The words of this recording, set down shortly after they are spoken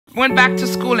went back to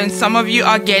school, and some of you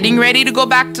are getting ready to go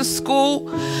back to school.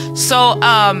 So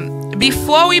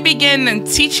before we begin and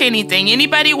teach anything,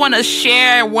 anybody want to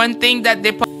share one thing that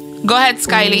they... Go ahead,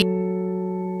 Skylie.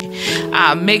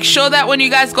 Make sure that when you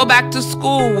guys go back to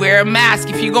school, wear a mask.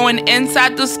 If you're going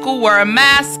inside the school, wear a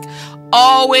mask.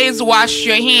 Always wash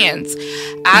your hands.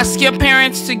 Ask your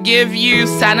parents to give you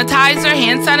sanitizer,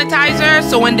 hand sanitizer,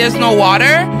 so when there's no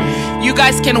water, you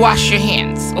guys can wash your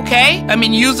hands, okay? I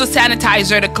mean, use a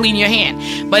sanitizer to clean your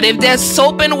hand. But if there's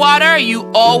soap and water, you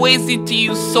always need to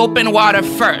use soap and water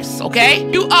first,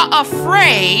 okay? You are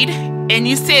afraid, and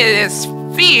you say there's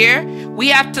fear, we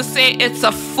have to say it's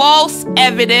a false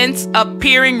evidence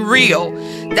appearing real.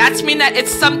 That means that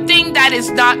it's something that is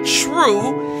not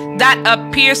true that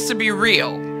appears to be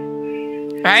real,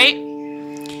 right?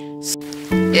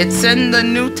 It's in the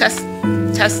New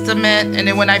Testament, and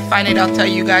then when I find it, I'll tell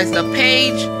you guys the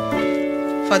page.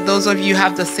 For those of you who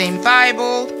have the same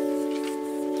Bible.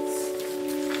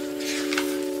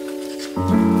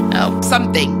 Oh,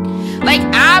 something. Like,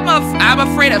 I'm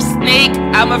afraid of snake.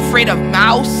 I'm afraid of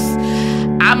mouse.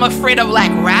 I'm afraid of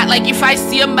like rat. Like, if I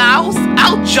see a mouse,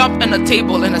 I'll jump on the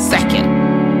table in a second.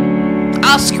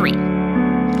 I'll scream.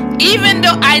 Even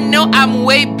though I know I'm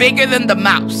way bigger than the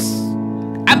mouse.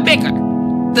 I'm bigger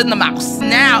than the mouse.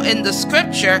 Now in the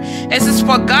scripture, it says,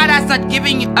 for God has not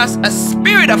given us a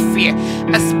spirit of fear.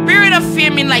 A spirit of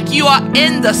fear means like you are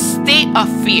in the state of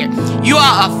fear. You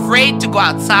are afraid to go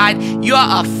outside. You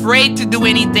are afraid to do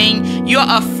anything. You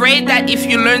are afraid that if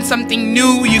you learn something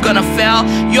new, you're gonna fail.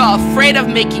 You are afraid of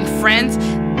making friends.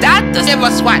 That does give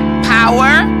us what?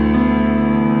 Power,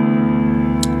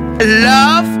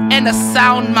 love, and a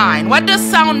sound mind. What does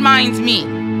sound minds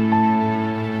mean?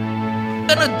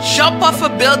 Gonna jump off a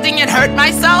building and hurt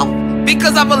myself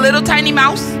because of a little tiny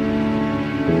mouse?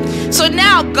 So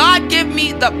now God gave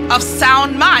me a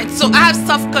sound mind, so I have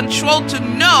self-control to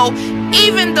know,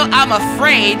 even though I'm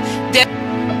afraid, that,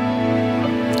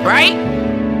 right?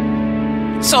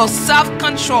 So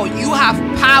self-control, you have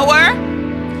power,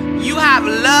 you have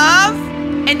love,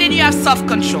 and then you have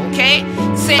self-control. Okay,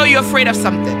 say you're afraid of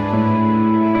something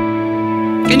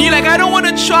and you're like, I don't want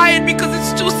to try it because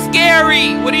it's too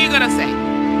scary. What are you gonna say?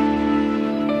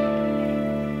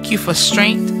 Thank you for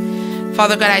strength.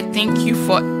 Father God, I thank you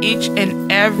for each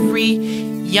and every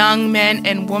young man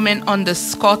and woman on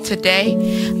this call today.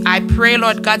 I pray,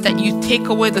 Lord God, that you take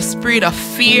away the spirit of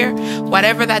fear,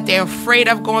 whatever that they're afraid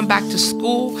of going back to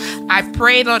school. I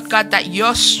pray, Lord God, that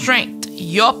your strength,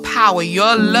 your power,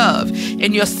 your love,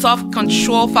 and your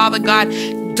self-control, Father God,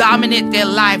 dominate their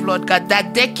life, Lord God,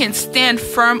 that they can stand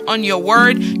firm on your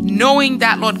word, knowing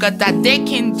that, Lord God, that they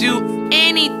can do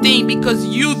anything because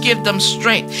you give them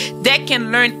strength. They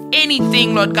can learn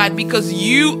anything, Lord God, because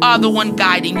you are the one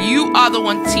guiding. You are the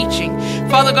one teaching.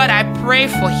 Father God, I pray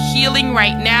for healing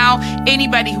right now.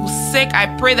 Anybody who's sick, I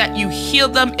pray that you heal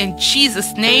them in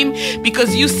Jesus' name,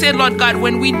 because you said, Lord God,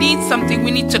 when we need something,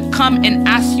 we need to come and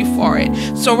ask you for it.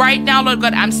 So right now, Lord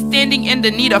God, I'm standing in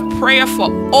the need of prayer for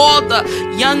all the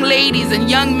young ladies and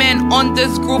young men on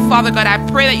this group. Father God, I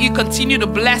pray that you continue to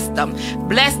bless them.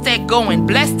 Bless their going,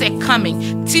 bless their coming.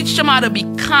 Teach them how to be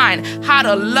kind, how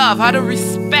to love, how to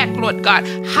respect, Lord God,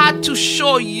 how to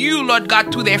show you, Lord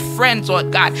God, to their friends,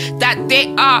 Lord God, that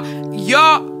they are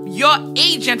your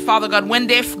agent, Father God, when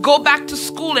they go back to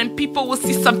school, and people will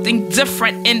see something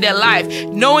different in their life,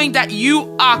 knowing that you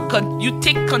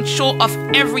take control of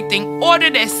everything. Order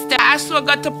their steps. I ask, Lord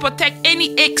God, to protect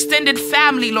any extended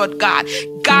family, Lord God.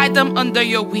 Guide them under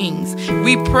your wings.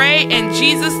 We pray in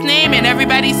Jesus' name, and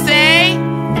everybody say,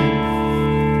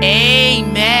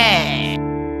 amen.